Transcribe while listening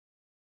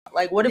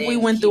Like, what if we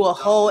went through a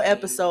whole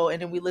episode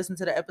and then we listened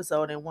to the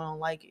episode and we don't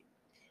like it?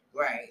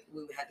 Right.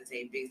 We would have to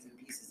take bits and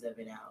pieces of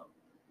it out.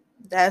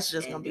 That's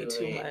just gonna be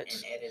too much.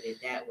 And edit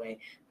it that way.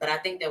 But I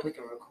think that we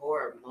can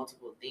record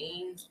multiple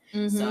things.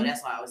 So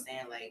that's why I was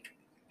saying, like,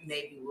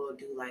 maybe we'll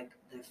do like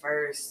the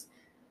first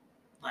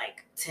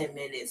like 10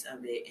 minutes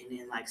of it and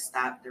then like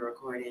stop the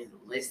recording,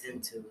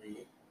 listen to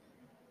it.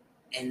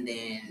 And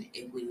then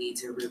if we need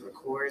to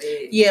re-record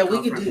it,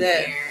 we could do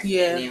that.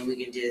 And then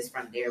we can just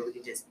from there we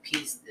can just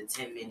piece the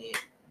 10-minute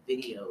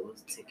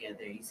videos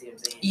together. You see what I'm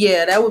saying?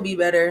 Yeah, that would be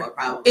better.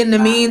 In the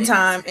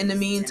meantime,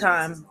 between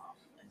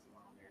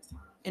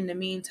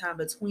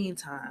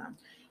time.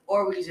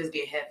 Or we could just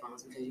get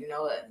headphones because you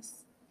know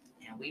us.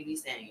 And we be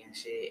saying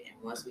shit.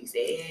 And once we say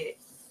it,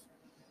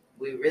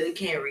 we really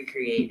can't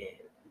recreate it.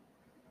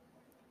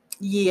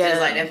 Yeah.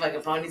 Just like that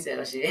fucking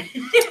ponytail shit.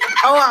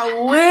 Oh,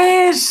 I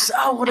wish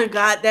I would have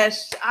got that.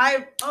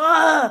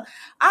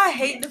 I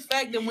hate the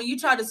fact that when you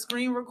try to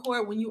screen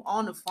record when you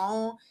on the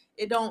phone,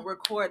 it don't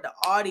record the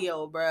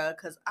audio, bruh.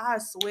 Cause I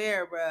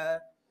swear, bruh,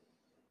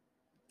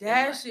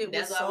 that shit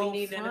was so funny. That's why we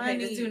need them to pay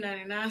the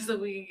 $2.99 so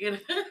we can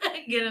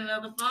get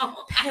another phone.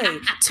 Pay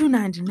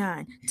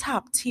 $2.99,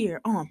 top tier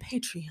on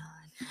Patreon.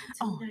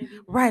 Oh,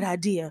 right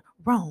idea,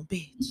 wrong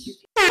bitch.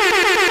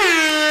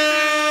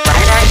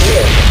 Right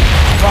idea,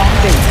 wrong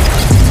bitch.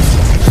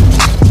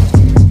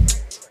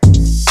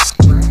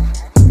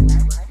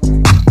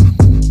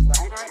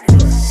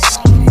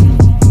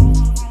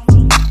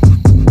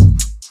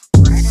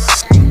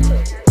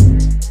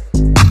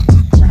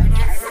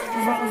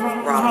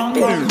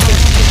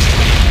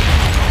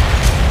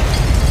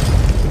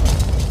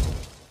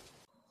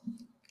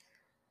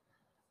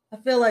 I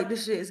feel like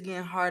this shit is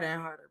getting harder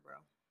and harder, bro.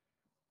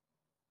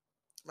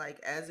 Like,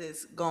 as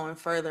it's going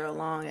further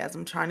along, as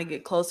I'm trying to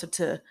get closer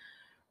to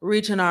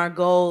reaching our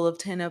goal of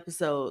 10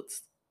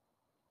 episodes,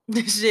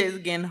 this shit is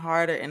getting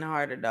harder and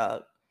harder,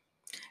 dog.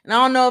 And I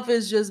don't know if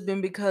it's just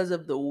been because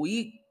of the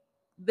week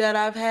that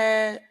I've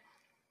had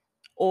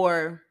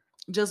or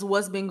just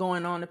what's been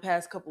going on the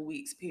past couple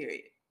weeks,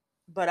 period.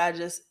 But I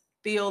just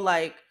feel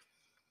like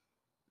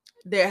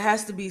there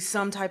has to be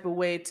some type of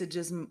way to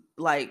just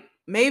like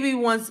maybe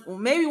once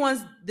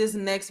this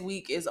next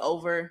week is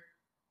over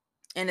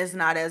and it's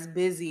not as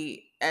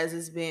busy as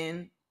it's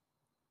been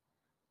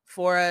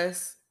for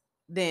us,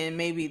 then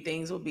maybe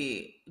things will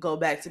go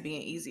back to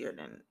being easier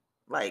than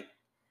like.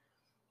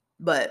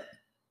 But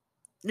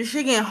this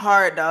shit getting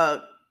hard,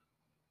 dog.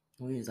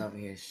 We was over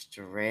here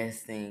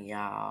stressing,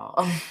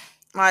 y'all.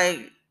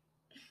 Like,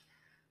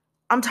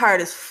 I'm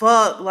tired as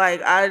fuck.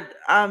 Like,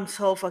 I'm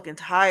so fucking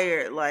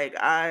tired. Like,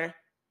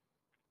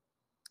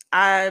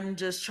 I'm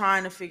just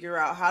trying to figure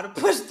out how to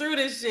push through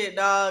this shit,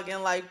 dog,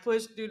 and like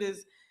push through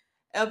this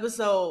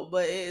episode,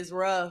 but it is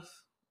rough.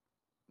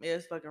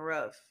 It's fucking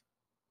rough.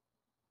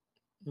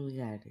 We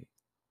got it.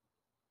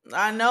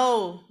 I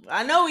know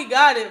we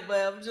got it,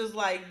 but I'm just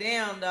like,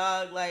 damn,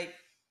 dog. Like,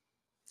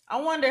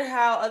 I wonder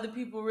how other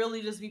people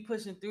really just be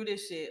pushing through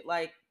this shit.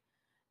 Like,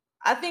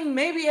 I think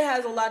maybe it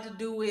has a lot to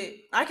do with.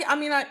 I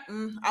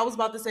was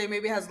about to say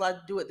maybe it has a lot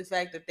to do with the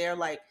fact that they're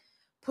like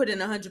putting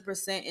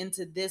 100%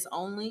 into this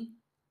only.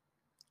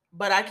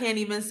 But I can't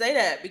even say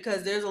that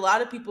because there's a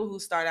lot of people who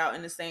start out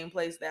in the same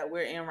place that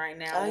we're in right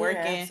now,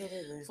 working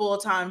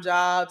full-time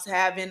jobs,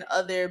 having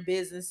other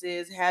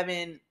businesses,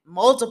 having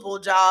multiple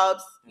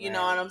jobs, you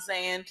know what I'm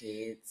saying?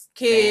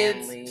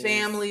 Kids,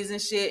 families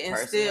and shit, and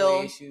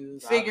still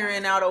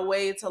figuring out a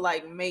way to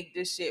like make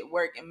this shit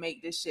work and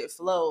make this shit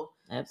flow.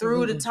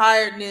 Through the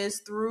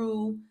tiredness,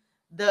 through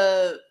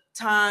the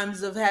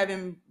times of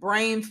having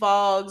brain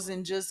fogs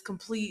and just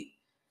complete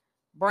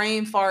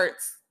brain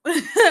farts.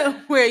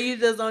 Where you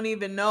just don't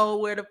even know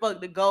where the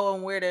fuck to go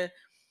and where to,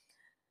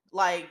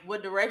 like,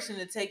 what direction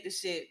to take the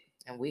shit.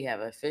 And we have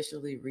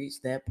officially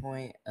reached that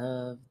point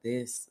of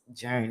this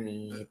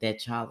journey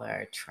that y'all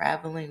are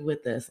traveling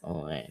with us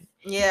on.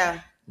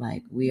 Yeah.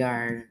 Like, we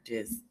are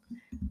just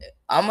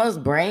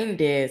almost brain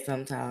dead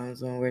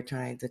sometimes when we're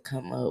trying to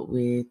come up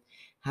with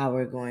how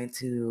we're going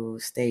to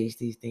stage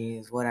these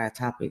things, what our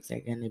topics are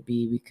going to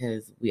be,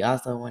 because we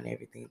also want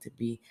everything to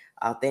be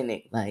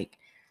authentic. Like,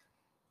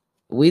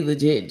 we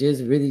legit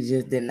just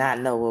did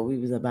not know what we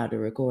was about to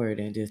record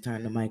and just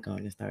turned the mic on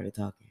and started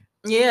talking.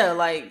 Yeah,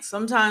 like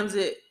sometimes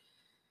I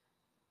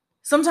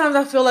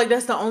feel like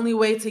that's the only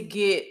way to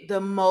get the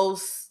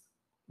most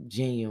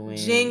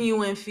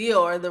genuine feel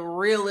or the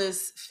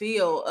realest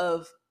feel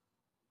of.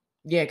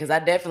 Yeah, because I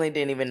definitely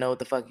didn't even know what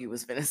the fuck you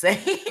was finna say.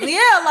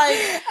 Yeah,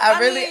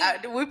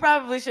 like we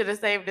probably should have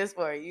saved this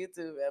for a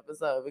YouTube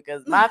episode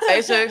because my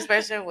facial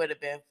expression would have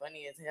been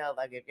funny as hell.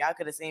 Like, if y'all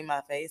could have seen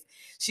my face,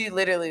 she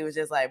literally was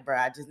just like, bro,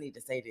 I just need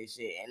to say this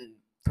shit and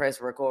press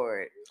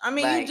record. I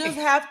mean, like, you just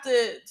have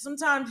to,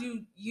 sometimes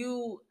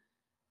you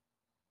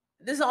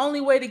this is the only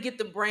way to get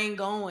the brain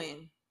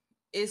going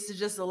is to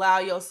just allow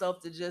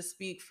yourself to just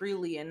speak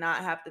freely and not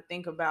have to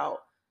think about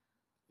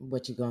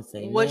what you gonna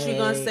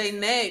say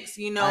next,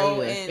 you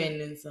know. Are you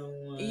offending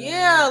someone?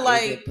 Yeah,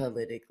 like, is it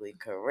politically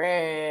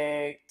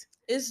correct?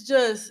 It's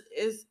just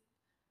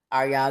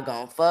Are y'all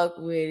gonna fuck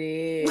with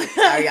it?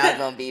 Are y'all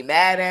gonna be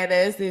mad at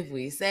us if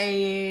we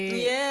say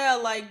it? Yeah,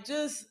 like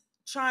just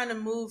trying to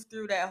move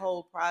through that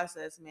whole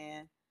process,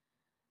 man.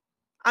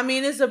 I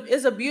mean, it's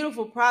a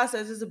beautiful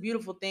process. It's a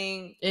beautiful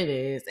thing. It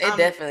is. It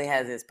definitely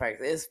has its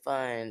perks. It's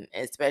fun,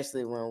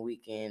 especially when we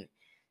can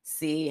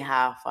see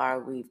how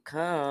far we've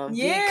come.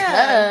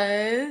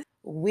 Yeah. Because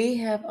we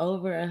have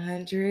over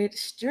 100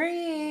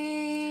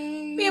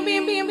 streams. Bam,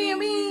 bam, bam, bam,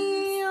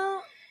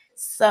 bam.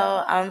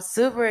 So I'm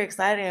super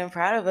excited and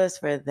proud of us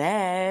for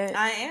that.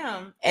 I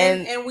am.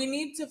 And we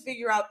need to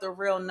figure out the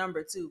real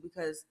number too,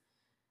 because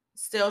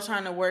still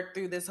trying to work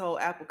through this whole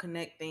Apple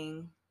Connect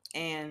thing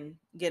and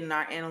getting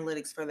our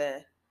analytics for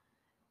the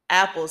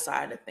Apple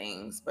side of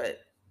things. But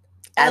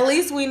at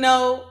least we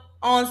know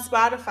on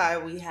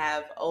Spotify we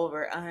have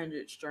over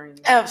 100 streams.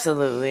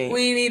 Absolutely.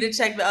 We need to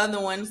check the other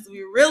ones.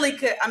 We really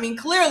could. I mean,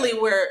 clearly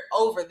we're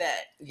over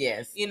that.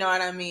 Yes. You know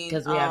what I mean?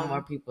 Because we have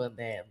more people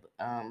that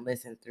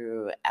listen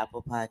through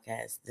Apple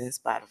Podcasts than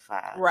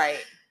Spotify.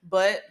 Right.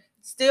 But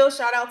still,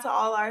 shout out to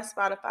all our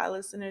Spotify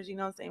listeners. You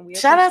know what I'm saying? We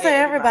shout out to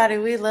everybody.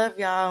 We love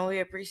y'all and we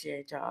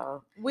appreciate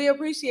y'all. We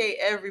appreciate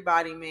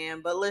everybody,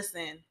 man. But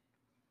listen,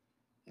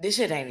 this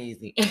shit ain't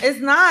easy. It's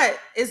not.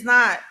 It's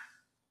not.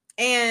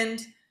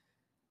 And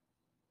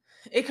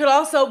it could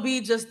also be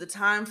just the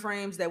time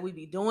frames that we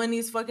be doing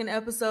these fucking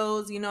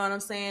episodes. You know what I'm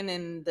saying?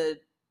 And the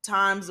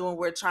times when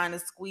we're trying to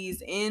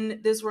squeeze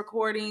in this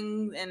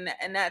recording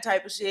and that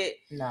type of shit.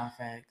 Nah,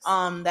 facts.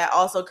 That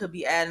also could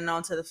be adding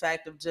on to the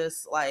fact of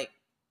just like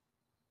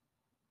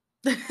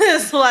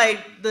it's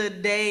like the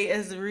day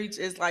has reached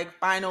its like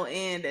final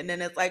end, and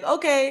then it's like,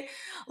 okay,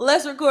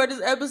 let's record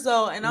this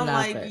episode, and I'm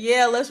like,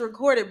 yeah, let's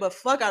record it, but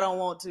fuck, I don't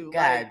want to.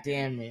 God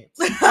damn it!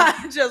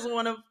 I just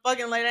want to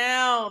fucking lay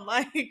down,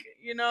 like,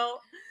 you know.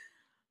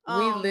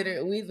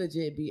 We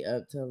legit be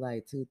up till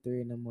like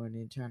 2-3 in the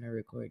morning trying to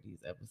record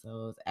these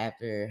episodes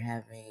after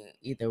having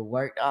either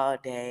worked all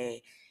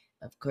day.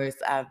 Of course,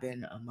 I've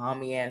been a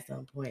mommy at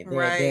some point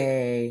that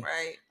day.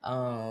 Right.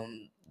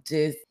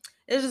 Just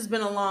it's just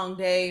been a long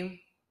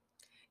day.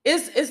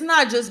 It's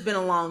not just been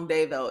a long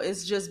day though.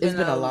 It's just been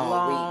a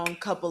long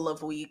couple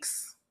of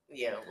weeks.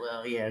 Yeah,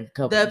 well, yeah,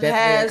 definitely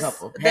a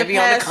couple. Heavy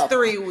on the couple.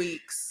 3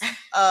 weeks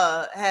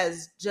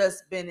has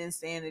just been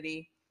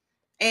insanity,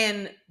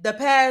 and the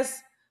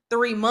past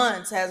 3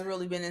 months has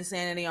really been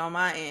insanity on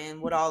my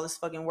end with all this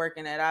fucking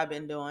working that I've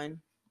been doing.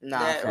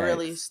 That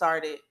really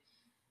started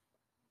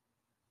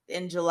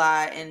in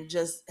July and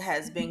just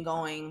has been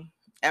going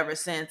ever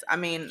since. I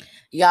mean,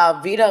 y'all,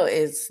 Vito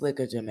is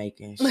slicker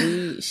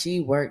Jamaican.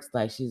 She works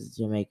like she's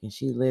Jamaican.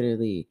 She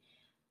literally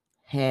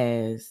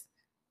has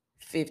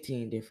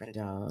 15 different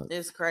jobs.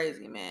 It's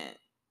crazy, man.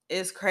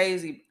 It's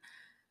crazy.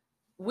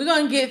 We're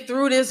gonna get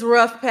through this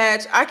rough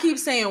patch. I keep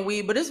saying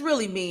we, but it's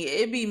really me.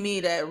 It be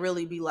me that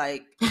really be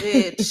like,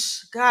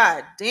 bitch,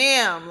 god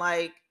damn,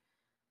 like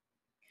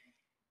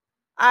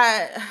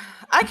I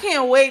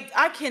can't wait.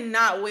 I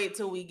cannot wait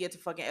till we get to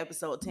fucking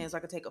episode 10 so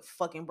I can take a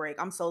fucking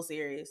break. I'm so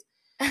serious.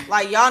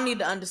 Like, y'all need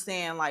to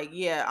understand, like,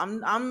 yeah,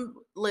 I'm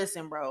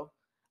listen, bro.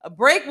 A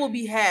break will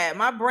be had.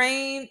 My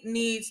brain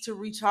needs to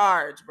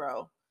recharge,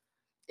 bro.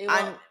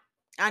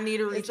 I need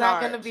to recharge. It's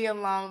not gonna be a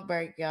long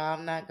break, y'all.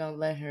 I'm not gonna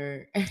let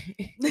her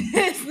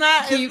it's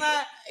not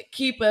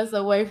keep us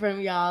away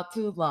from y'all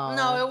too long.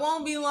 No, it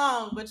won't be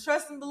long, but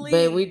trust and believe.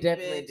 But we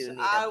definitely do need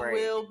a break.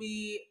 I will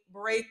be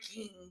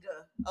breaking.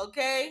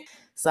 Okay?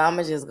 So I'm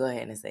gonna just go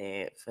ahead and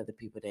say it for the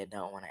people that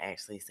don't want to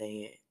actually say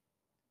it.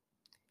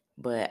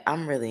 But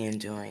I'm really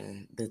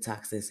enjoying the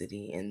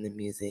toxicity in the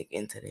music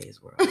in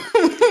today's world.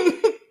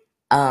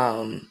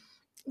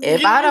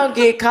 If I don't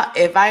get caught,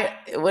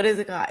 what is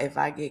it called? If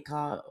I get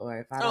caught, or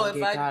if I don't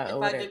get caught, or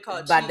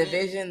whatever, by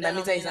division, let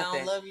me tell you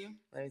something. Let me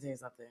tell you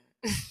something.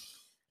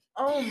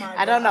 Oh my!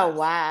 I don't know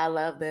why I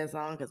love that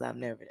song because I've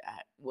never.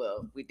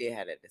 Well, we did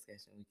have that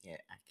discussion. I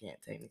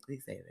can't technically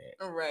say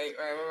that. Right.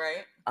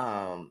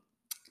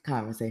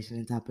 Conversation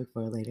and topic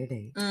for a later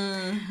date.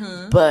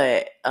 Mm-hmm.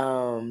 But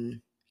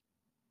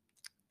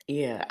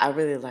yeah, I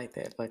really like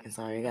that fucking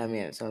song. It got me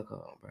in a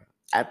chokehold, bro.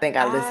 I think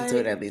I listen to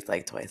it at least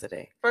like twice a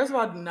day. First of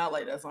all, I do not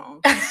like that song,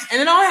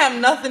 and it don't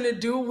have nothing to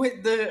do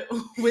with the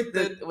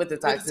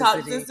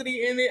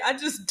toxicity in it. I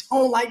just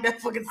don't like that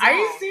fucking song. Are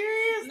you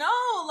serious? No,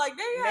 like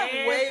they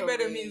have way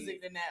better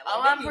music than that.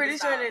 Like, I'm pretty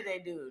sure that they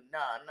do. No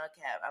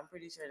cap. I'm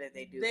pretty sure that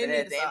they do. But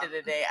at the end of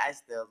the day, I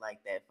still like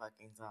that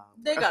fucking song.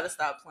 They gotta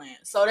stop playing.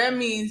 So that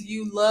means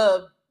you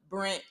love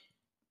Brent's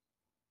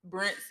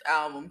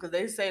album, because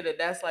they say that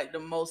that's like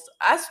the most.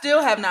 I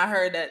still have not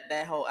heard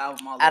that whole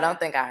album. I don't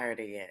think I heard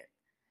it yet.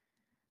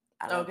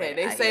 Okay,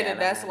 they say that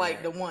that's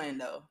like the one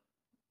though.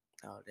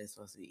 Oh, that's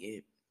supposed to be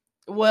it.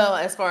 Well,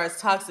 as far as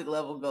toxic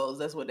level goes,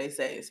 that's what they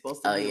say it's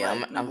supposed to be. Oh yeah,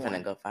 like I'm gonna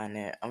go find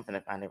it. I'm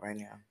gonna find it right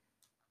now.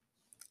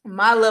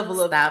 My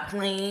level of stop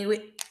playing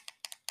with.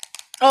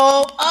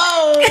 Oh,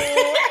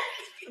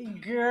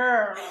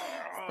 girl,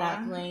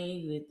 stop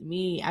playing with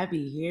me. I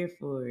be here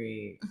for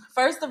it.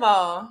 First of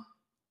all,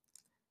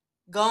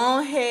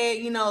 go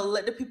ahead,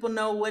 let the people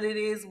know what it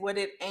is, what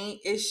it ain't.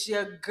 It's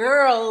your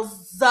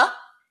girls.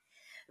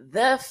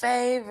 The The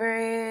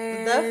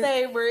favorites.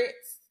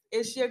 favorites.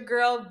 It's your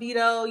girl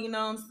Vito, you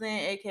know what I'm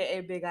saying?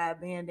 AKA Big Eye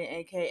Bandit,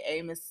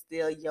 AKA Miss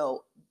Still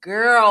Yo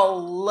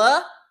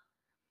Girl.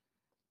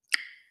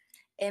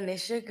 And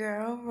it's your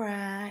girl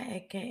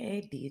Rye,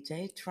 aka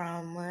DJ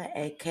Trauma,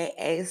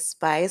 aka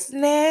Spice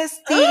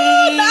Nasty. Ooh,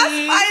 that's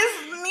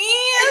Spice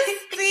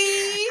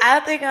Nasty. I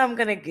think I'm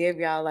gonna give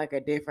y'all like a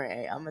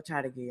different. I'm gonna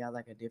try to give y'all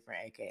like a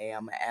different AKA.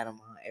 I'm gonna add them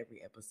on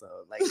every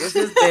episode. Like this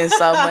has been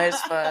so much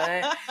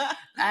fun.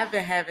 I've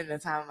been having the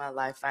time of my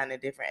life finding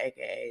different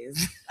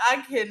AKAs. I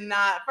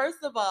cannot.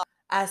 First of all,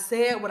 I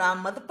said what I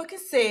motherfucking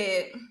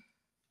said.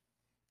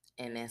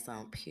 And that's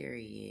on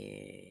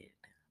period.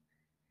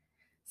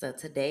 So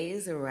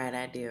today's right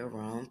idea,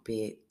 wrong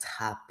fit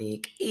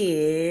topic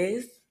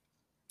is: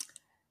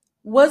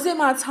 was it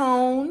my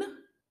tone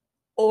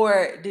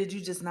or did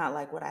you just not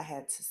like what I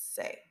had to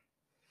say?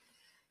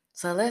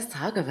 So let's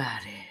talk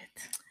about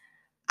it.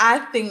 I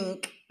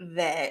think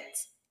that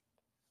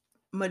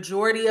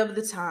majority of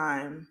the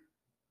time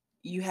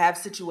you have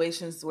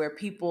situations where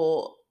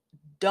people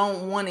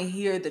don't want to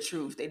hear the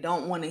truth. They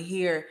don't want to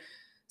hear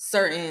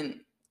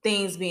certain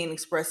things being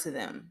expressed to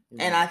them.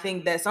 Right. And I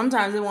think that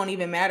sometimes it won't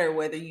even matter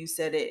whether you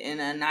said it in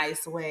a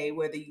nice way,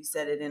 whether you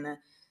said it in a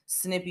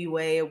snippy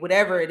way, or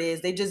whatever it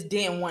is. They just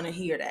didn't want to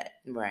hear that.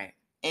 Right.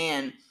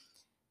 And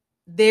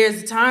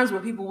there's times where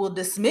people will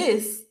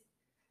dismiss,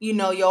 you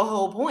know, your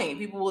whole point.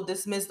 People will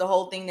dismiss the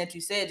whole thing that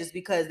you said just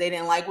because they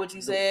didn't like what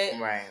you said.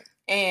 Right.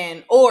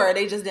 And or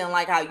they just didn't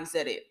like how you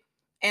said it.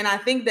 And I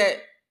think that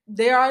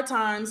there are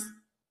times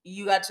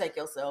you got to check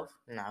yourself.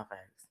 No,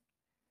 facts.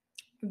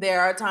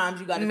 There are times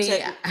you got to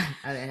check.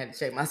 I didn't have to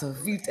check myself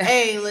a few times.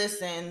 Hey,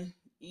 listen,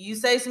 you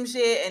say some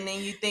shit and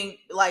then you think,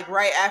 like,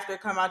 right after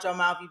it come out your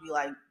mouth, you be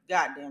like,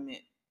 God damn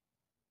it.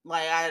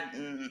 Like,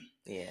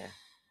 yeah.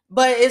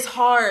 But it's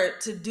hard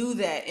to do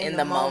that in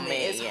the moment.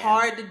 It's yeah.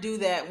 hard to do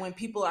that when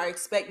people are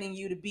expecting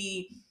you to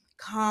be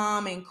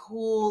calm and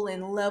cool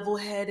and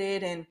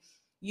level-headed and,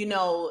 you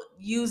know,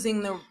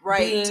 using the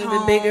right being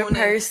tone, the bigger and,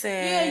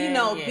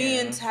 person.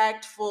 being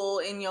tactful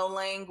in your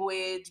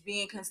language,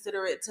 being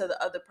considerate to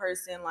the other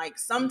person. Like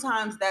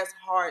sometimes that's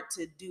hard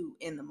to do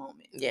in the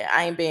moment. Yeah,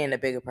 I ain't being the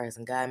bigger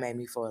person. God made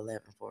me 4'11"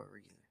 for a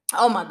reason.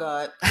 Oh my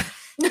God.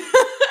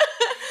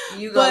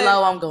 You go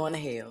low, I'm going to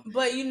hell.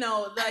 But you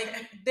know,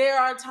 like there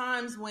are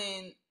times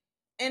when,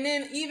 and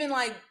then even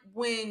like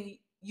when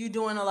you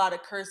doing a lot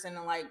of cursing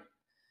and like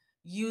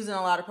using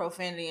a lot of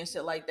profanity and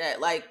shit like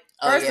that. Like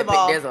first of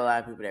all, there's a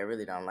lot of people that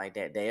really don't like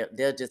that.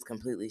 They'll just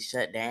completely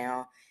shut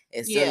down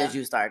as soon as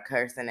you start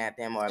cursing at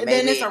them, or maybe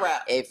then it's a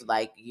wrap. If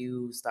like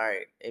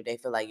if they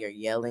feel like you're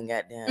yelling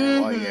at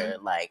them, or you're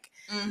like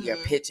your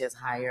pitch is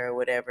higher or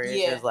whatever.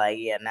 It's just like,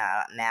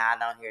 now I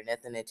don't hear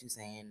nothing that you're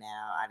saying.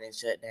 Now I didn't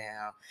shut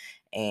down,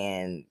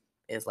 and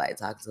it's like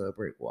talking to a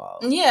brick wall.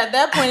 Yeah, at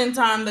that point in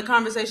time, the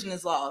conversation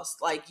is lost.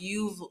 Like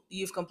you've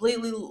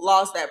completely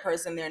lost that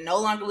person. They're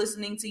no longer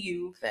listening to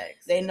you.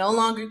 Facts. They no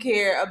longer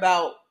care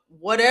about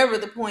whatever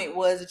the point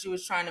was that you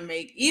was trying to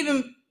make.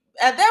 Even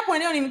at that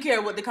point, they don't even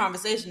care what the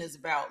conversation is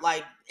about.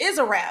 Like it's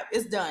a wrap.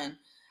 It's done.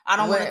 I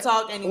don't want to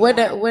talk anymore.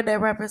 What that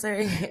rapper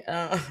say?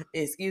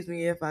 Excuse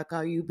me if I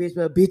call you bitch,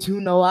 but bitch, you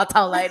know I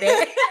talk like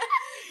that.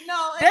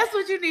 No, that's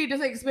what you need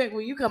to expect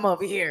when you come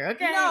over here,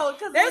 okay? No,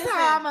 because that's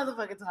how I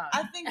motherfucking talk.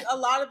 I think a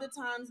lot of the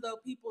times though,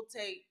 people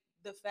take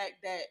the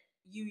fact that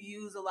you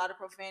use a lot of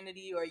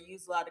profanity or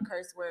use a lot of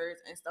curse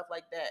words and stuff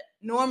like that.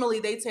 Normally,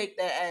 they take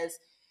that as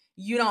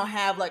you don't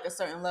have like a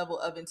certain level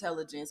of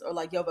intelligence, or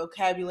like your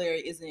vocabulary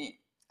isn't,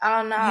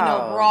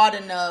 broad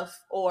enough,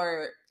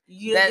 or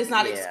it's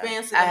not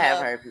expansive enough. I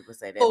have heard people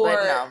say that, but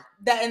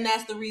no. And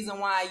that's the reason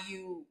why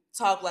you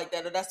talk like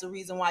that, or that's the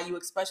reason why you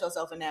express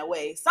yourself in that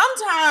way.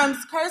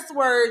 Sometimes curse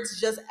words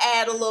just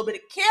add a little bit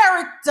of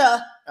character,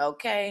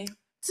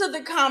 to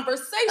the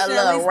conversation. A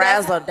little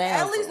razzle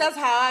dazzle. At least that's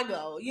how I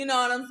go. You know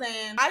what I'm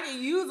saying? I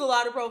can use a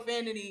lot of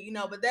profanity,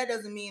 but that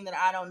doesn't mean that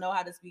I don't know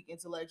how to speak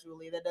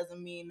intellectually. That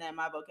doesn't mean that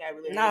my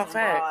vocabulary isn't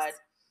broad.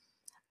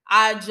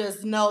 I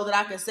just know that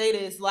I can say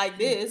this like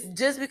this.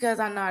 Just because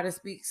I know how to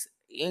speak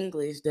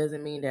English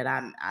doesn't mean that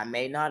I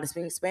may know how to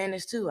speak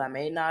Spanish too. I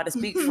may know how to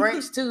speak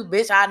French too.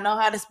 Bitch, I know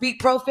how to speak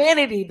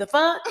profanity. The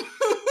fuck?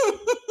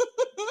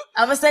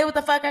 I'm gonna say what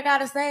the fuck I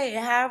gotta say,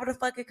 and however the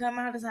fuck it come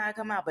out is how it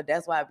come out. But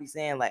that's why I be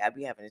saying, like, I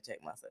be having to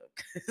check myself.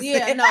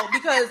 Yeah, no,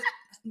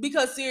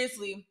 because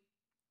seriously,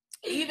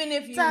 even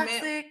if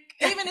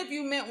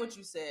you meant what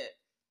you said,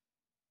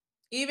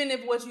 even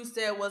if what you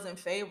said wasn't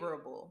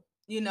favorable,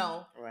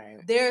 right,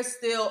 there's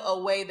still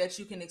a way that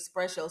you can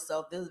express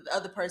yourself. The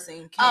other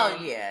person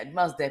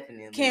most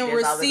definitely can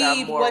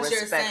receive a more what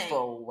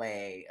respectful you're saying.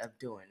 way of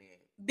doing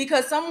it.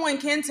 Because someone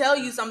can tell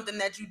you something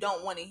that you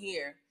don't want to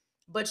hear,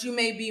 but you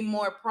may be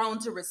more prone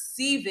to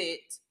receive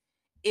it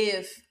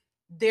if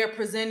they're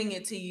presenting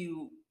it to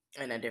you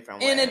in a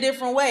different in a way.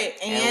 different way.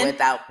 And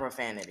without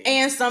profanity.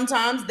 And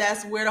sometimes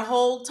that's where the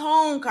whole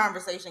tone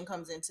conversation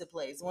comes into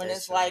place. When That's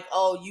it's true. like,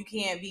 oh, you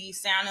can't be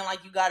sounding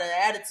like you got an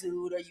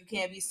attitude, or you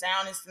can't be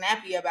sounding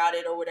snappy about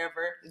it, or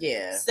whatever.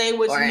 Yeah. Say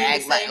what or you need act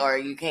to say. like, or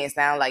you can't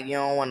sound like you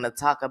don't want to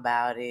talk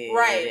about it.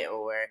 Right.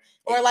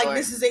 Or like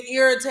this is an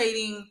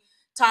irritating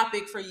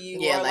topic for you.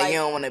 Yeah, or like you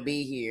don't want to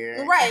be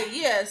here. Right,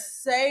 yes.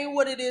 Say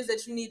what it is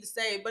that you need to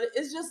say. But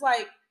it's just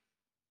like,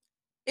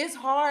 it's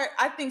hard.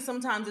 I think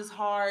sometimes it's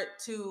hard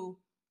to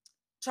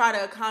try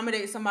to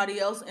accommodate somebody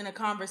else in a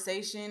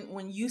conversation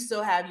when you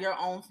still have your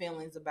own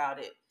feelings about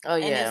it. Oh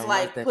yeah, and it's most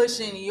like definitely.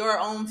 pushing your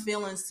own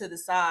feelings to the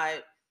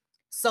side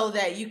so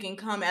that you can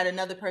come at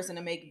another person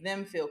to make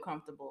them feel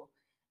comfortable.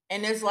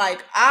 And it's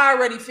like, I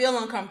already feel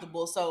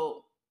uncomfortable,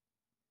 so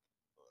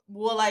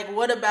well, like,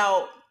 what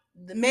about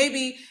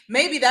maybe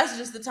that's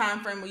just the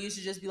time frame where you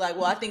should just be like,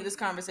 well, I think this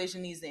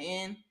conversation needs to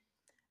end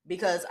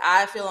because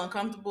I feel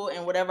uncomfortable,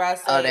 and whatever I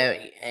say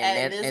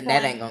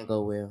that ain't gonna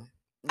go well.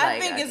 I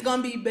think it's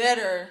gonna be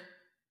better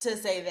to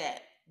say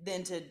that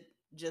than to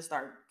just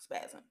start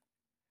spazzing.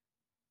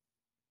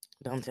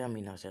 Don't tell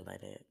me no shit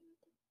like that.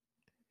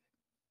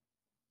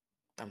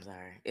 I'm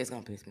sorry. It's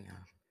gonna piss me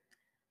off.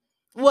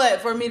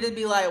 What, for me to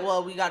be like,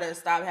 well, we gotta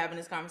stop having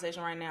this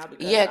conversation right now?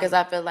 Because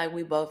I feel like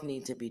we both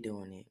need to be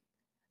doing it.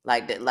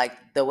 Like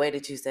the way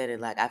that you said it,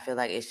 like I feel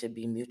like it should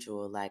be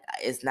mutual. Like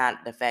it's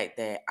not the fact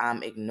that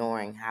I'm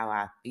ignoring how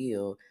I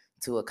feel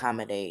to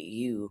accommodate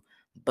you,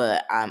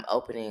 but I'm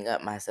opening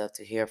up myself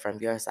to hear from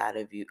your side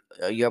of you,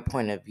 your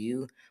point of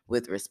view,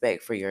 with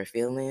respect for your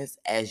feelings,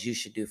 as you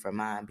should do for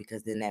mine,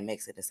 because then that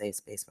makes it a safe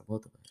space for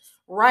both of us.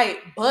 Right,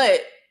 but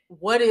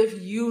what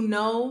if you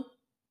know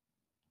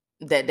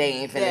that they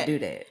ain't finna do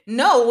that?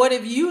 No, what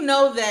if you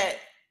know that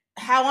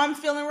how I'm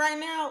feeling right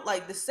now,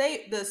 like the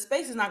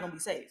space is not gonna be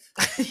safe.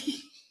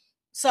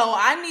 So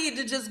I need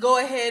to just go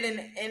ahead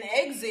and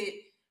exit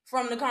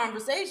from the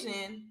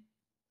conversation.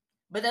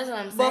 But that's what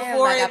I'm saying.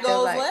 Before like, it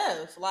goes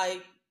left.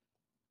 Like,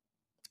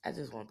 I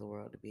just want the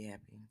world to be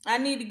happy. I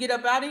need to get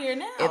up out of here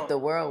now. If the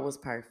world was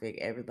perfect,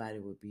 everybody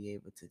would be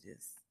able to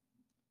just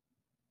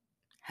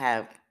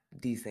have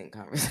decent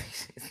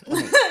conversations.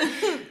 Like,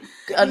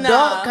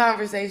 adult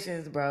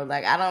conversations, bro.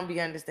 Like, I don't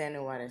be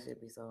understanding why that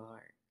should be so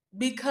hard.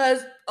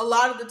 Because a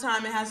lot of the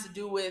time it has to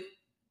do with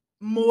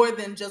more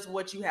than just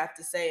what you have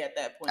to say at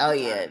that point. Oh,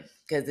 yeah.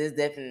 Because it's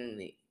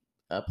definitely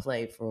a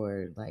play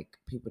for, like,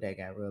 people that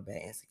got real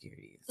bad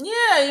insecurities. Yeah,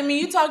 I mean,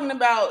 you're talking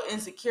about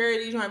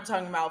insecurities. You might be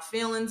talking about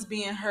feelings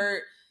being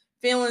hurt,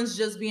 feelings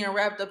just being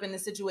wrapped up in the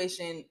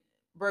situation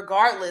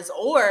regardless,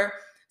 or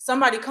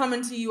somebody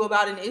coming to you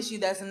about an issue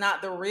that's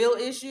not the real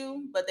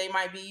issue, but they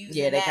might be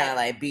using they kind of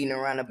like beating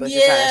around the bush,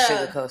 trying to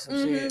sugarcoat some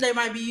shit. They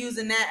might be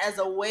using that as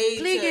a way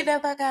Please get the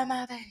fuck out of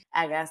my face.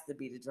 I got to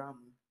be the drama.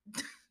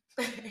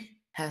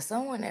 Has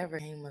someone ever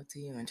came up to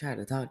you and tried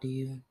to talk to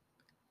you,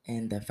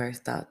 and the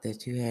first thought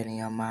that you had in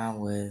your mind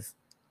was,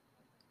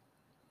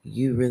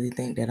 you really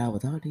think that I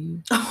would talk to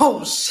you?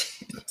 Oh,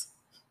 shit.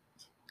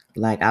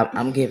 Like,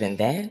 I'm giving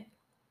that?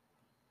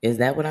 Is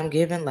that what I'm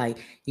giving? Like,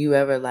 you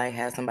ever, like,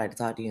 have somebody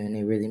talk to you and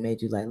it really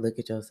made you, like, look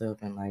at yourself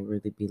and, like,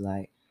 really be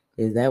like,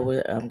 is that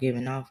what I'm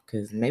giving off?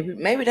 Because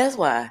maybe that's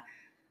why.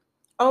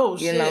 Oh,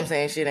 shit. You know what I'm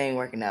saying? Shit ain't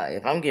working out.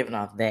 If I'm giving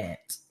off that.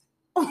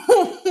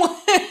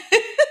 What?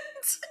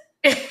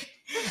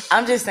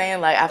 I'm just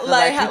saying, like, I feel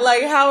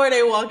like how are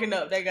they walking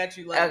up? They got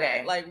you like,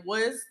 okay. Like,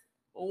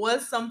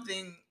 what's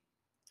something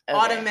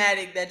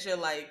automatic that you're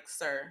like,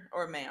 sir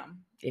or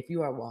ma'am? If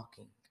you are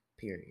walking,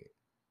 period.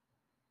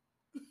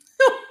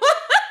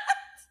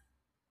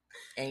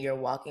 And you're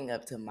walking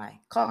up to my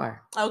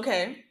car.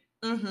 Okay.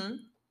 Mm-hmm.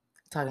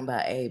 Talking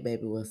about, hey,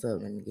 baby, what's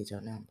up? Let me get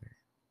your number.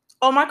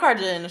 Oh, my car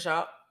just in the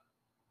shop.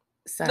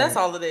 Sir, that's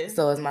all it is.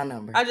 So it's my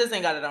number. I just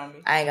ain't got it on me.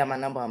 I ain't got my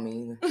number on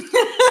me either.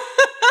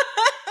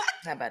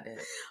 How about that?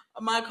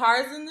 My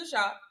car is in the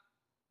shop.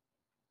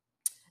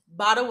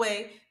 By the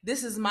way,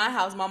 this is my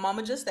house. My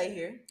mama just stay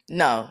here.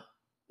 No.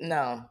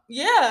 Yeah.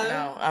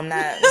 No, I'm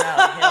not. No,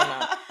 hell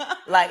no.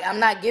 Like,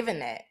 I'm not giving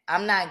that.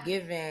 I'm not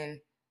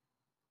giving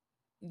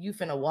you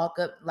finna walk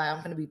up, like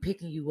I'm finna be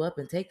picking you up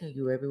and taking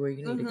you everywhere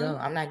you need to go.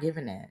 I'm not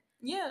giving that.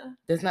 Yeah.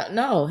 There's not,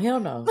 no,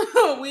 hell no.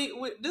 we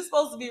this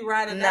supposed to be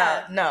right or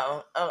die.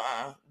 No,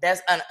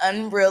 that's an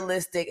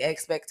unrealistic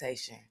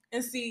expectation.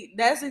 And see,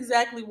 that's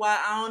exactly why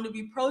I don't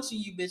be approaching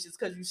you bitches,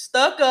 because you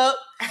stuck up.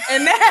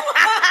 And that's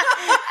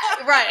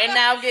right, and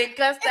now I'm getting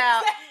cussed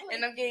out,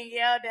 and I'm getting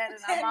yelled at, and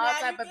I'm all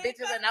type of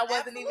bitches, and I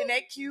wasn't even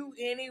that cute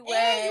anyway.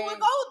 And you a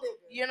gold digger.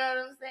 You know what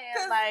I'm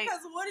saying? Like,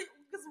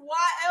 because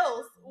why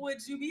else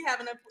would you be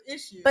having an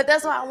issue? But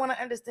that's why I want to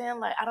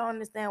understand. Like, I don't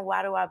understand,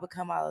 why do I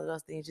become all of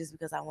those things just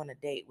because I want to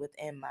date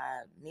within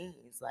my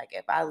means? Like,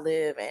 if I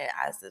live and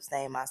I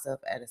sustain myself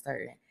at a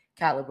certain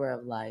caliber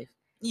of life,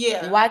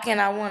 why can't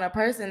I want a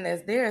person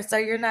that's there? So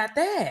you're not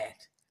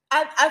that.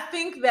 I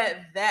think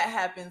that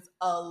happens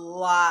a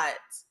lot,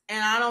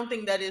 and I don't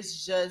think that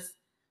it's just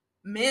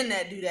men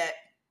that do that.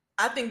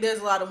 I think there's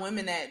a lot of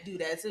women that do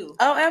that too.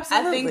 Oh,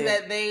 absolutely. I think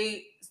that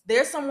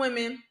there's some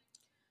women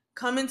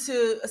come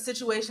into a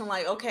situation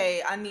like,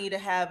 okay, I need to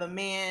have a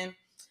man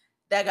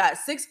that got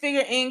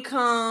 6-figure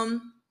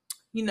income,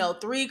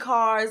 3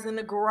 cars in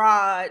the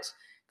garage,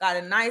 got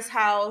a nice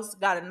house,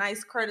 got a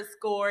nice credit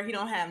score. He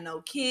don't have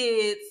no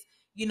kids,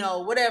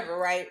 whatever,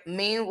 right?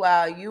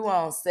 Meanwhile, you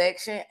on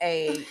Section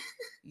 8,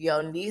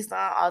 your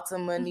Nissan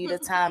Altima need a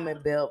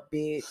timing belt,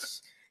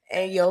 bitch.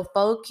 And your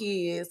 4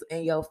 kids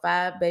and your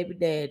 5 baby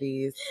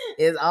daddies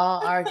is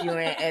all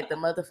arguing at the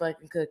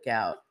motherfucking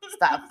cookout.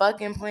 Stop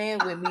fucking playing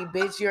with me,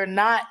 bitch. You're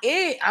not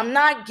it. I'm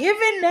not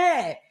giving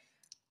that.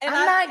 And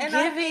I'm I not and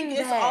I think giving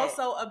it's that.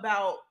 also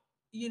about,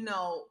 you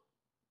know,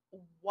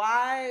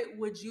 why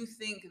would you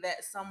think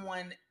that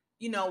someone,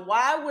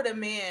 why would a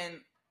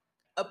man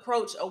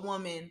approach a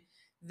woman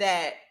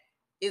that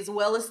is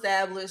well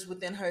established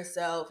within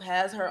herself,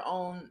 has her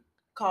own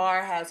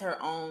car, has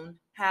her own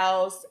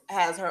house,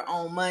 has her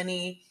own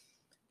money,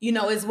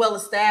 is well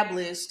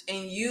established,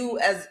 and you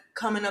as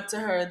coming up to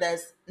her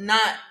that's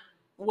not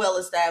well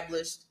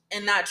established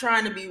and not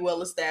trying to be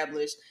well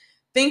established,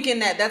 thinking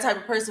that that type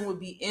of person would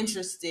be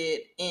interested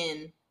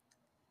in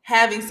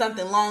having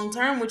something long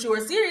term with you or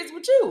serious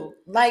with you.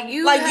 Like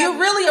you Like you're have,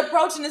 really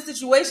approaching the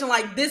situation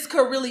like this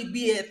could really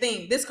be a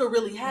thing. This could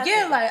really yeah,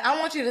 happen. like I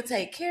want you to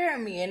take care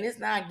of me, and it's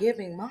not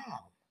giving mom.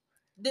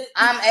 Th-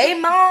 I'm a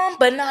mom,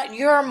 but not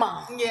your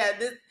mom. yeah,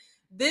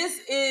 this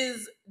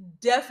is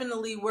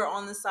definitely we're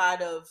on the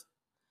side of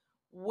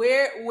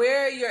where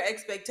are your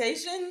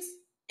expectations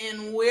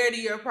and where do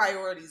your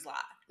priorities lie?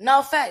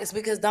 No facts,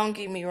 because don't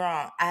get me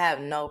wrong, I have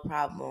no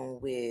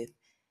problem with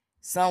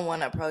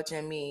someone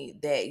approaching me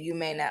that you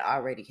may not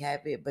already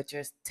have it, but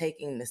you're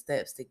taking the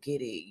steps to get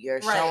it. You're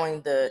Right.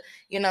 showing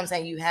you know what I'm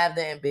saying, you have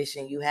the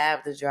ambition, you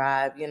have the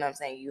drive, you know what I'm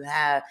saying, you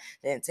have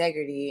the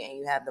integrity and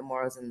you have the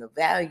morals and the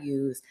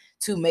values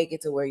to make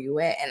it to where you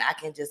at. And I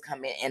can just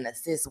come in and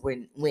assist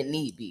when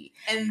need be.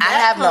 And I that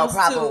have no comes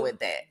problem to with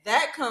that.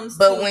 that comes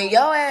But to when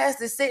your ass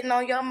is sitting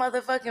on your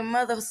motherfucking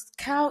mother's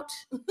couch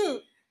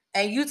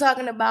and you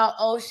talking about,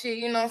 oh shit,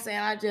 you know what I'm saying,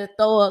 I just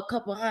throw a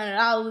couple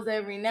 $100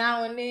 every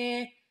now and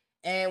then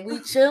and we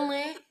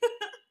chilling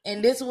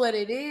and this what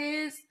it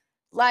is.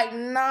 Like,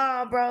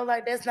 nah, bro,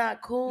 like that's not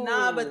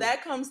nah, but cool.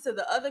 that comes to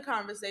the other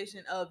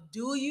conversation of,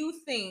 do you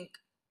think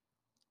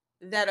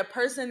that a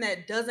person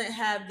that doesn't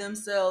have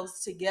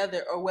themselves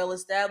together or well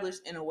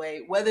established in a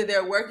way, whether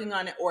they're working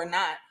on it or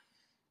not,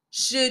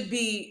 should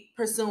be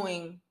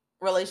pursuing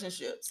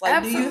relationships?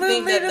 Like, do you think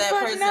Absolutely that the that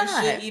fuck person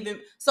should not. even?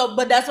 So,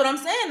 but that's what I'm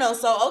saying though.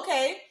 So,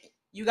 okay,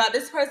 you got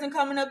this person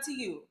coming up to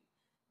you.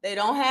 They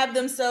don't have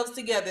themselves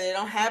together. They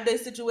don't have their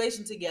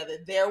situation together.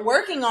 They're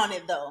working on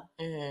it though.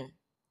 Mm-hmm.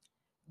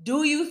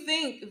 Do you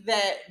think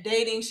that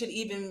dating should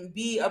even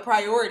be a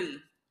priority?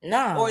 Or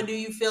No. do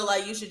you feel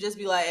like you should just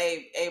be like,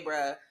 hey,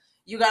 bruh,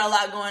 you got a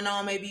lot going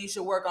on. Maybe you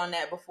should work on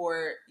that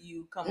before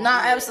you come over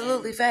Nah, here.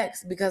 absolutely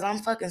facts. Because I'm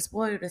fucking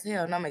spoiled as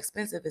hell and I'm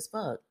expensive as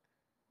fuck.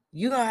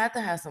 You gonna have to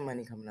have some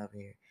money coming over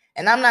here.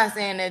 And I'm not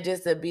saying that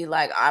just to be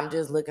like, I'm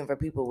just looking for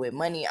people with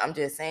money. I'm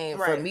just saying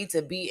for Right. me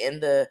to be in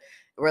the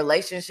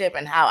relationship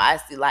and how I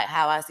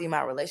see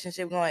my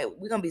relationship going,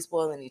 we're gonna be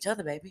spoiling each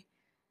other, baby.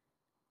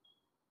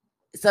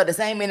 So the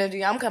same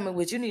energy I'm coming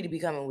with, you need to be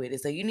coming with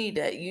it. So you need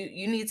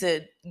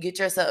to get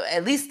yourself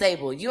at least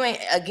stable. You ain't,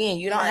 again,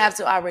 you don't have Right.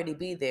 to already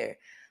be there,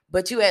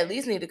 but you at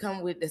least need to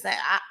come with the same.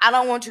 I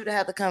don't want you to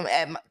have to come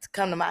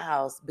to my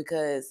house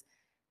because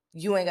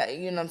you ain't got,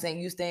 you know what I'm saying,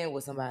 you staying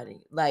with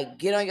somebody. Like,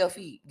 get on your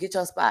feet, get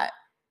your spot.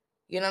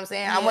 You know what I'm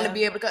saying? I want to Yeah.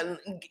 be able to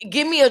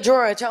give me a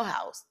drawer at your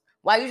house.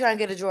 Why you trying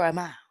to get a drawer at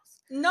my house?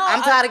 No,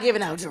 I'm tired of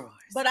giving out drawers.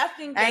 but I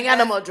think I ain't that got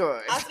no more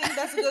drawers. I think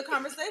that's a good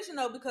conversation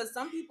though, because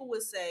some people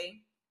would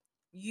say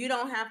you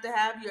don't have to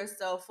have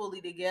yourself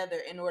fully together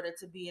in order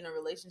to be in a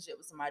relationship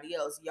with somebody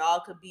else.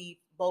 Y'all could be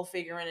both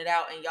figuring it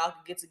out and y'all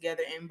could get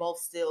together and both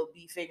still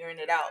be figuring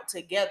it out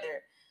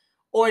together.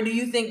 Or do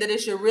you think that it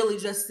should really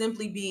just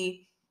simply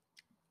be,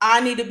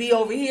 I need to be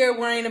over here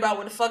worrying about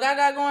what the fuck I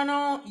got going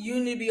on. You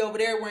need to be over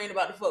there worrying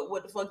about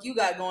what the fuck you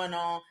got going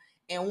on.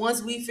 And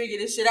once we figure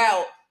this shit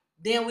out,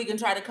 then we can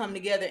try to come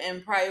together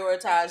and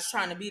prioritize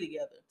trying to be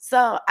together.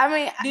 So, I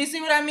mean, Do you see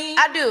what I mean?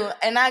 I do,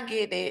 and I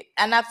get it,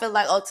 and I feel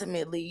like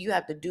ultimately you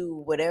have to do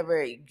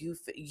whatever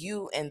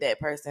you and that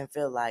person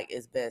feel like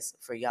is best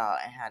for y'all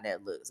and how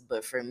that looks.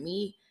 But for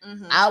me,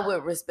 I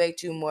would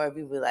respect you more if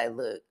you be like,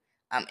 "Look,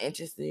 I'm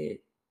interested."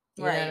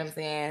 You know what I'm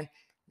saying?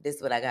 This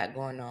is what I got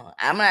going on.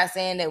 I'm not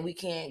saying that we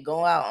can't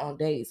go out on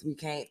dates, we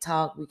can't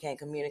talk, we can't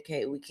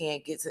communicate, we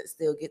can't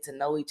still get to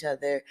know each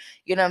other.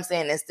 You know what I'm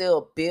saying? And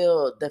still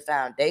build the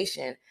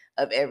foundation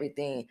of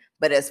everything.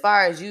 But as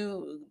far as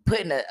you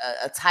putting a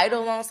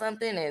title on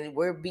something and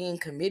we're being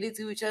committed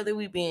to each other,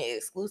 we being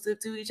exclusive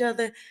to each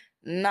other,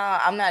 nah,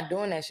 I'm not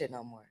doing that shit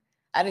no more.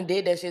 I done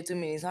did that shit too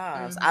many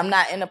times. I'm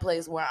not in a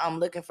place where I'm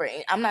looking for,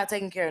 I'm not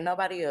taking care of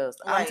nobody else.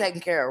 I'm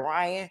taking care of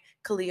Ryan,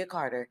 Kalia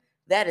Carter.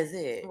 That is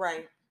it.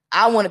 Right.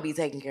 I want to be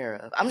taken care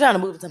of. I'm trying to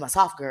move into my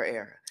soft girl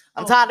era.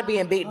 I'm tired of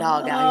being big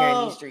dog out here in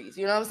these streets.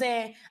 You know what I'm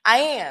saying? I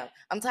am.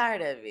 I'm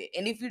tired of it.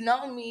 And if you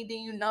know me, then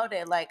you know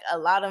that like a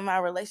lot of my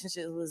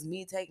relationships was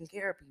me taking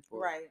care of people.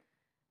 Right.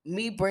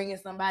 me bringing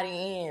somebody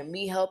in,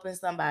 me helping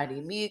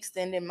somebody, me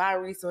extending my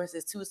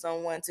resources to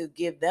someone to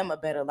give them a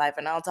better life.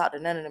 And I don't talk to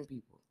none of them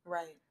people.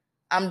 Right.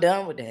 I'm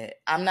done with that.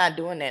 I'm not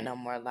doing that no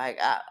more. Like,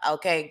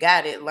 okay,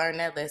 got it. Learn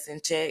that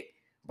lesson. Check.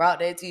 Brought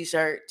that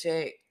t-shirt.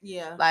 Check.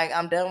 Yeah. Like,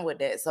 I'm done with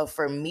that. So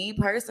for me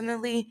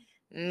personally,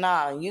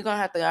 nah, you're going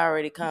to have to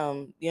already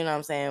come, you know what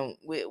I'm saying,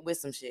 with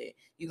some shit.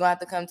 You're going to have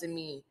to come to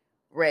me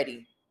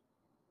ready.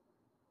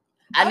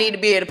 I need to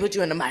be able to put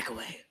you in the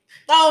microwave.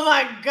 Oh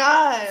my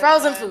God.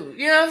 Frozen food.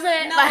 You know what I'm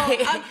saying? No, Like,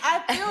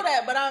 I feel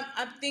that, but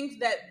I think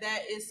that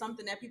is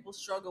something that people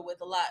struggle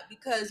with a lot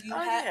because you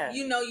have,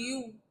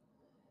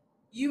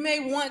 you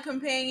may want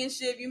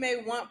companionship, you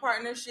may want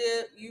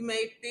partnership, you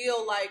may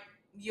feel like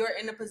you're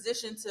in a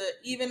position to,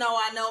 even though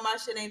I know my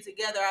shit ain't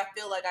together, I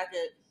feel like I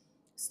could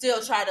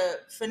still try to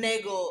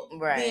finagle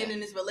being in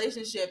this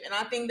relationship, and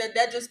I think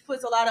that just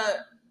puts a lot of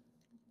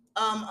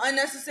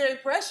unnecessary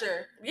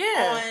pressure.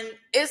 On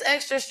it's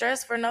extra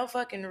stress for no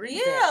fucking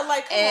reason. Yeah,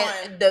 like come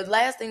and on. The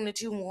last thing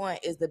that you want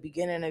is the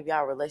beginning of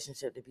y'all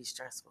relationship to be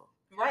stressful.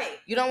 Right.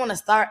 You don't want to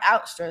start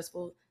out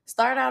stressful.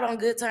 Start out on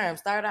good terms.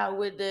 Start out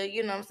with the,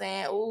 you know what I'm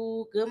saying,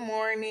 ooh, good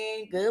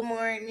morning,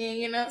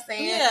 you know what I'm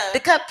saying? Yeah. The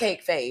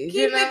cupcake phase.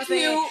 Keep you know it what I'm cute,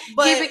 saying?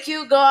 but keep it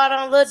cute, go out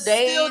on little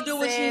dates. Still do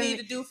what you need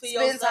to do for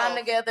spend yourself. time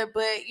together,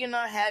 but you know,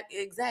 have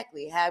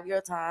your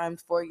time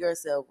for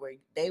yourself where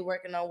they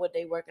working on what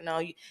they working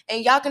on,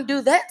 and y'all can do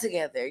that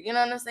together. You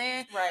know what I'm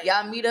saying? Right.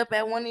 Y'all meet up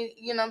at one,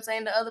 you know what I'm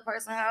saying, the other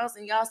person's house,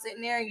 and y'all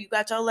sitting there, and you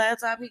got your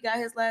laptop, he got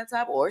his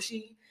laptop, or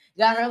she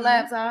got her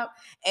laptop,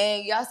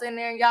 and y'all sitting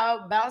there and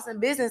y'all bouncing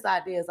business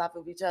ideas off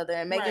of each other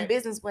and making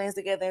business plans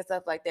together and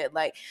stuff like that.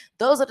 Like,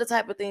 those are the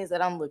type of things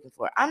that I'm looking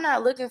for. I'm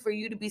not looking for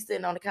you to be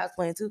sitting on the couch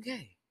playing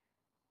 2K.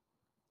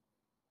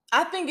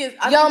 I think it's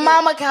your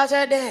mama couch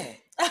at dad.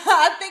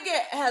 I think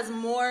it has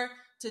more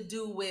to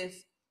do with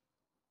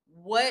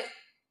what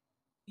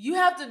you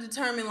have to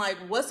determine, like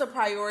what's a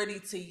priority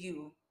to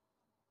you,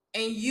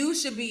 and you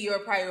should be your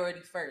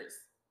priority first.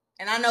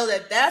 And I know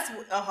that that's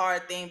a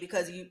hard thing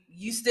because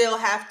you still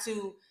have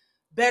to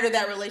better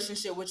that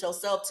relationship with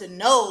yourself to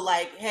know,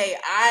 like, hey,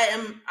 I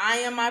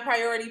am my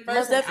priority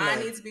first, and I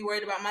need to be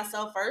worried about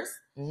myself first.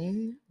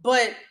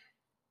 But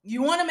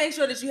you want to make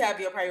sure that you have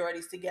your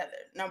priorities together.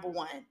 Number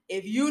one,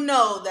 if you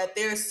know that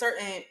there's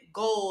certain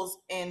goals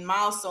and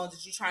milestones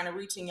that you're trying to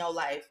reach in your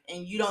life,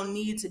 and you don't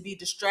need to be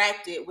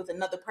distracted with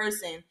another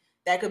person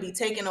that could be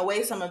taking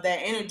away some of that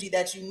energy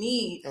that you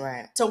need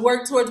to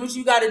work towards what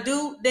you got to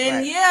do,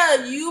 then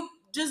yeah, you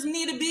just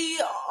need to be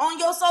on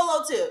your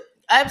solo tip.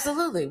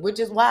 Absolutely, which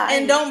is why.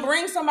 And don't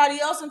bring somebody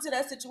else into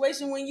that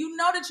situation when you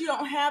know that you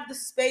don't have the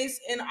space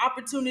and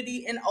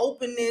opportunity and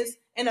openness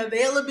and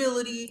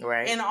availability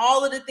and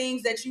all of the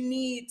things that you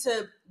need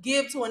to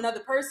give to another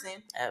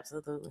person.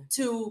 Absolutely.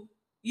 To,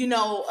 you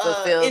know,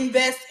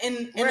 invest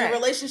in a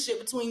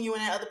relationship between you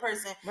and that other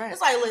person.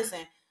 It's like, listen,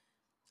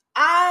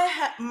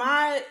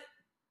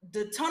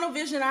 the tunnel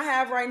vision I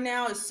have right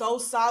now is so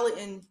solid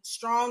and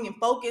strong and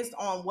focused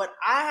on what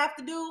I have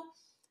to do.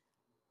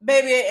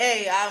 Baby,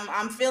 hey,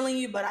 I'm feeling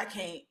you, but I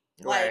can't.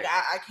 Like,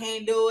 I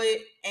can't do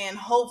it. And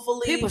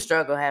hopefully people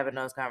struggle having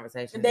those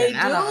conversations. They and do.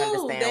 I don't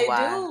understand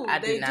why. I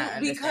do not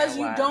understand because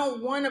why. You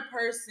don't want a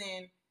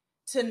person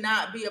to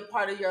not be a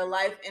part of your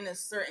life in a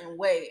certain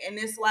way. And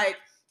it's like,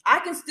 I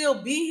can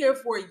still be here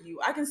for you.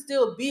 I can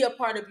still be a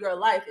part of your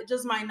life. It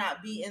just might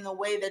not be in the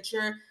way that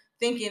you're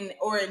thinking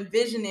or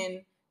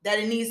envisioning that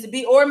it needs to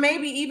be, or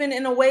maybe even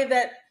in a way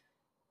that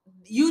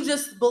you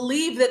just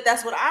believe that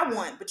that's what I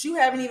want, but you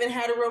haven't even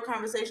had a real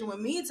conversation with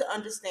me to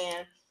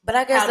understand. But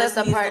I guess that's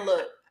the part.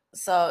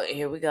 So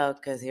here we go,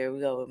 because here we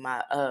go with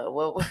my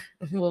what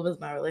was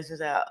my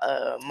relationship?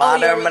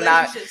 Modern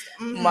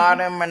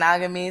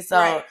monogamy.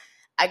 So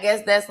I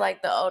guess that's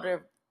like the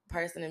older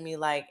person in me.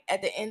 Like,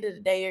 at the end of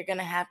the day, you're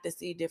gonna have to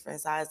see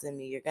different sides of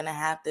me. You're gonna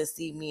have to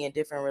see me in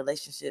different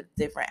relationships,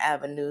 different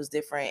avenues,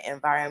 different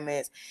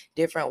environments,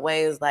 different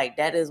ways. Like,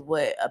 that is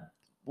what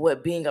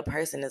being a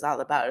person is all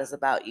about. It's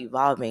about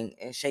evolving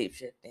and shape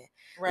shifting.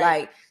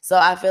 Like, so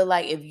I feel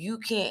like if you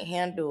can't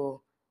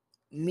handle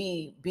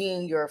me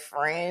being your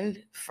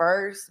friend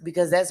first,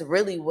 because that's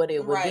really what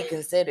it would be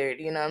considered,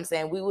 you know what I'm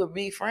saying? We would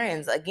be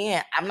friends.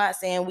 Again, I'm not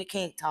saying we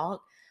can't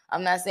talk.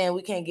 I'm not saying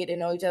we can't get to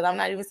know each other. I'm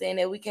not even saying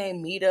that we can't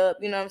meet up,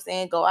 you know what I'm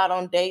saying? Go out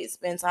on dates,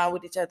 spend time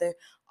with each other.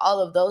 All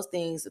of those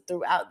things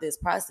throughout this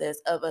process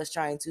of us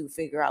trying to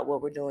figure out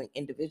what we're doing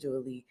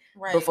individually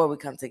before we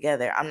come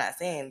together. I'm not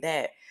saying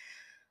that.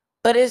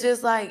 But it's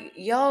just like,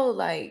 yo,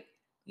 like,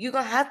 you're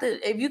going to have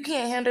to, if you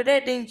can't handle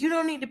that, then you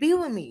don't need to be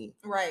with me.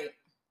 Right.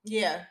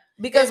 Yeah.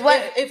 Because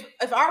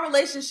if our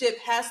relationship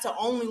has to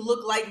only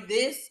look like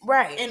this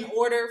in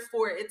order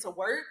for it to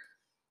work,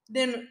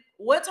 then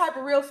what type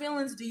of real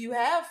feelings do you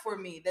have for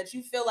me that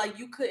you feel like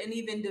you couldn't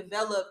even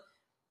develop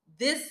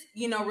this,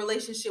 you know,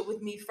 relationship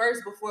with me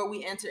first before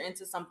we enter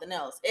into something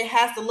else? It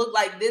has to look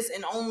like this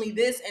and only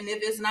this, and if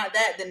it's not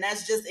that, then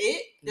that's just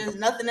it. There's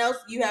nothing else.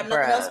 You have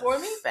nothing else for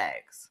me?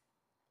 Facts.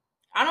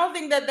 I don't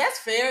think that that's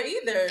fair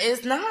either.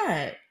 It's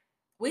not.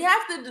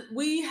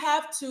 we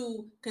have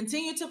to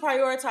continue to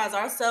prioritize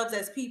ourselves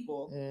as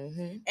people,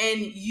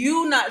 and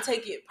you not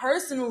take it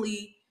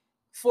personally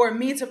for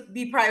me to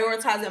be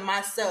prioritizing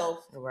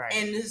myself, Right.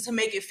 and just to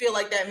make it feel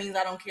like that means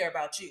I don't care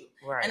about you.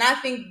 Right. And I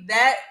think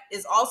that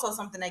is also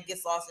something that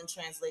gets lost in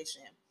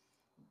translation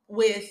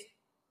with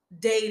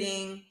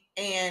dating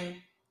and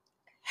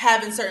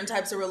having certain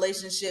types of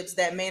relationships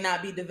that may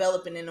not be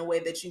developing in a way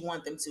that you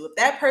want them to. If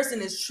that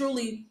person is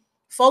truly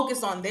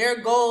focused on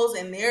their goals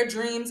and their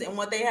dreams and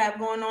what they have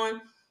going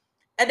on,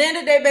 at the end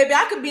of the day, baby,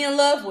 I could be in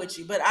love with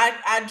you, but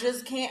I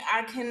just can't,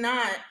 I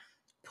cannot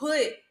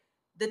put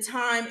the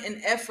time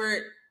and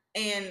effort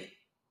and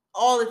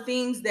all the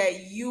things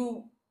that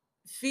you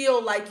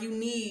feel like you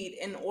need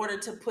in order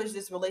to push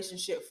this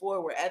relationship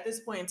forward. At this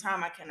point in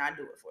time, I cannot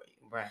do it for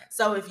you. Right.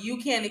 So if you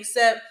can't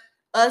accept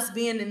us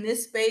being in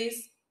this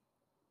space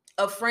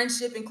of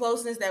friendship and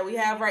closeness that we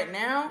have right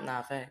now,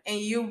 and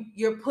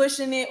you're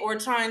pushing it or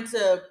trying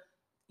to,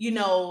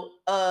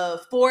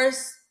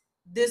 force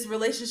this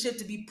relationship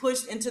to be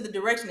pushed into the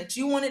direction that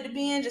you want it to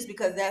be in, just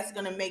because that's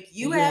gonna make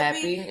you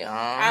happy.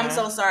 I'm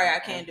so sorry, I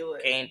can't do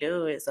it. Can't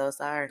do it. So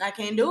sorry. I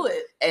can't do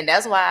it. And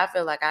that's why I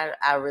feel like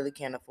I really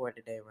can't afford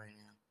to date right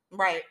now.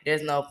 Right.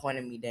 There's no point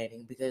in me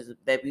dating because,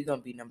 baby, you're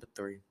gonna be number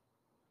 3.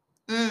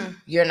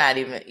 You're not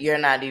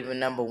even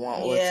number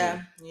 1 or 2.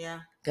 Yeah.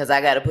 Because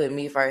I gotta put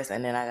me first,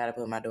 and then I gotta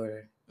put my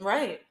daughter.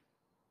 Right.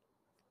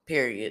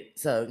 Period.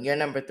 So you're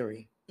number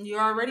 3.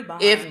 You're already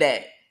behind. If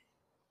that,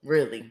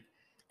 really,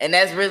 and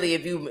that's really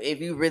if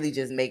you really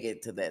just make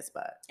it to that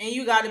spot, and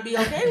you got to be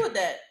okay with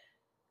that.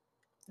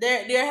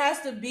 There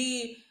has to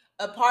be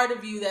a part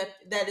of you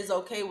that is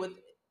okay with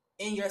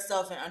in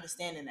yourself and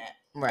understanding that,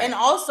 right? And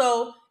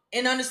also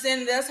in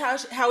understanding that's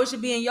how it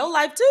should be in your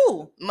life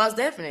too. Most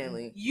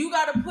definitely, you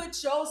got to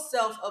put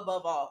yourself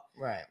above all.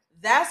 Right.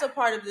 That's a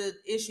part of the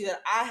issue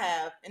that I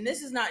have, and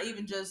this is not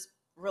even just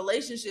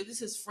relationship.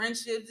 This is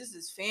friendship. This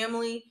is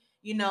family.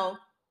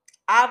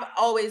 I've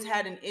always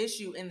had an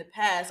issue in the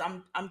past.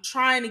 I'm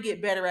trying to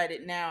get better at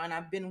it now, and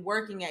I've been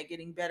working at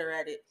getting better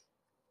at it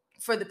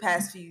for the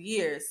past few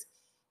years.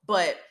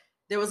 But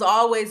there was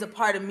always a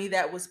part of me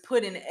that was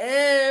putting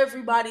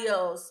everybody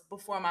else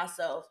before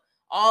myself.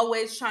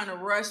 Always trying to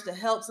rush to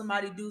help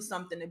somebody do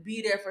something, to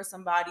be there for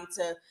somebody,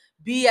 to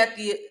be at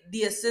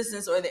the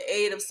assistance or the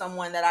aid of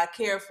someone that I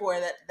care for,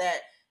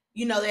 that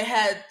they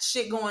had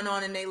shit going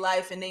on in their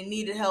life and they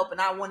needed help,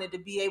 and I wanted to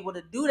be able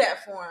to do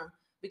that for them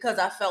because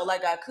I felt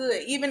like I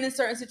could, even in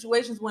certain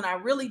situations when I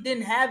really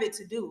didn't have it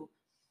to do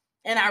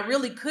and I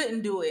really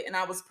couldn't do it, and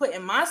I was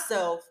putting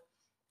myself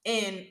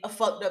in a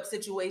fucked up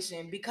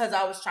situation because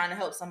I was trying to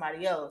help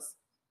somebody else,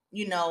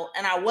 and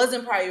I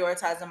wasn't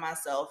prioritizing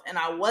myself and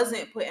I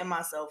wasn't putting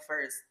myself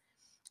first.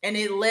 And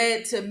it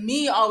led to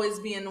me always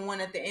being the one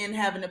at the end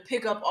having to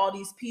pick up all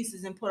these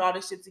pieces and put all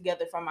this shit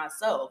together for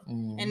myself.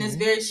 And it's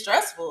very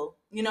stressful.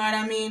 You know what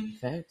I mean?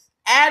 Thanks.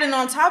 Adding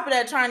on top of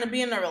that, trying to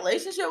be in a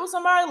relationship with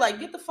somebody, like,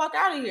 get the fuck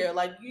out of here.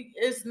 Like,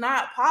 it's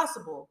not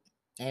possible.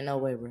 Ain't no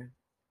way, bro.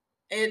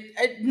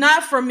 It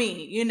not for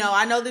me.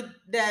 I know that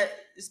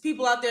there's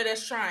people out there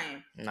that's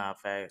trying. Nah,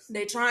 facts.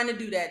 They trying to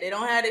do that. They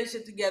don't have their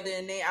shit together,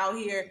 and they out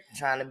here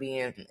trying to be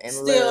in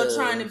still love.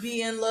 Trying to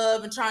be in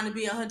love and trying to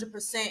be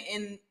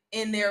 100%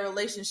 in their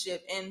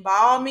relationship. And by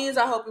all means,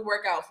 I hope it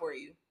work out for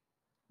you.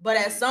 But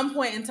at some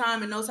point in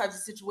time, in those types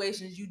of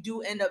situations, you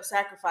do end up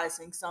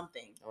sacrificing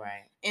something,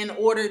 right, in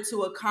order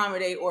to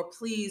accommodate or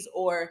please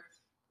or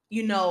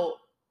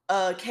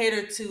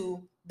cater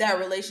to that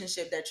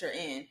relationship that you're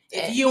in.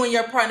 If you and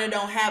your partner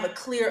don't have a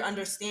clear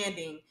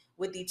understanding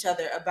with each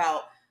other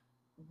about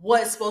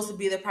what's supposed to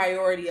be the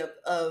priority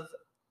of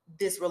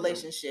this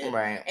relationship,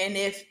 right? And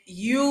if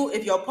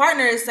your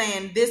partner is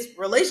saying this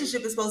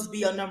relationship is supposed to be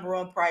your number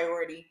 1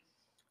 priority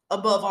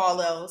above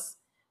all else,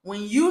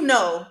 when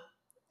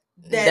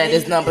that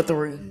is number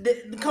 3.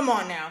 Come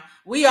on now,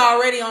 we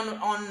already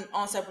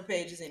on separate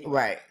pages anyway.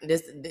 Right.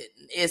 This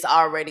is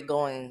already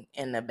going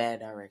in the bad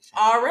direction.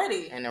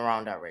 Already in the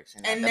wrong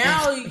direction. And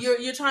now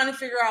you're trying to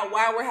figure out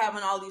why we're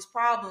having all these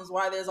problems,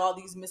 why there's all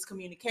these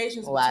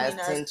miscommunications between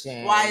us,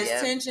 tension. Why is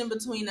tension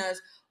between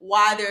us,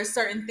 why there's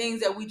certain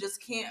things that we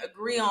just can't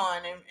agree on,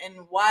 and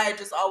why it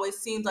just always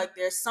seems like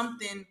there's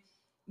something,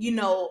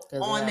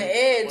 on the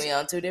edge. We're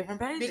on 2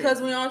 different pages.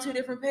 Because we're on 2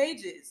 different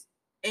pages.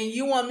 And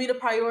you want me to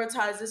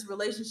prioritize this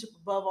relationship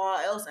above all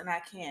else, and I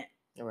can't.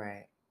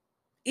 Right.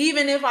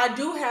 Even if I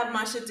do have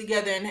my shit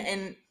together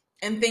and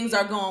things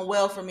are going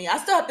well for me, I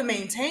still have to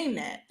maintain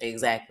that.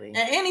 Exactly.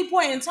 At any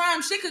point in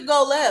time, shit could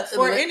go left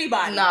for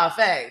anybody. Nah,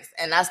 facts.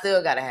 And I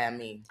still gotta have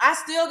me. I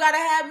still gotta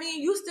have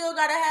me. You still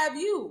gotta have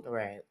you.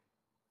 Right.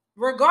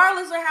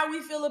 Regardless of how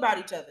we feel about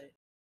each other.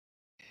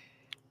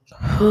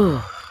 Whew.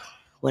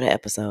 What an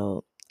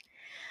episode.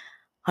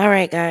 All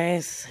right,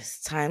 guys,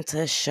 it's time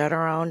to shut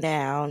her on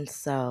down.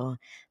 So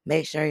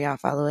make sure y'all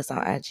follow us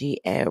on IG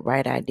at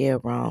Right Idea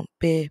Wrong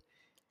Bit.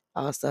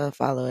 Also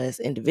follow us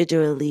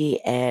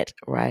individually at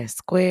Rise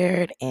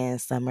Squared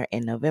and Summer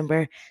in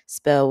November.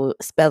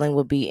 Spelling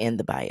will be in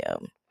the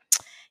bio.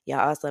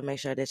 Y'all also make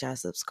sure that y'all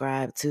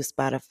subscribe to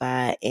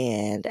Spotify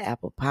and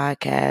Apple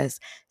Podcasts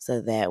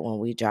so that when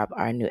we drop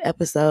our new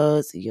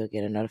episodes, you'll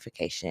get a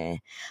notification.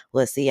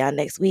 We'll see y'all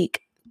next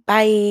week.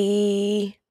 Bye.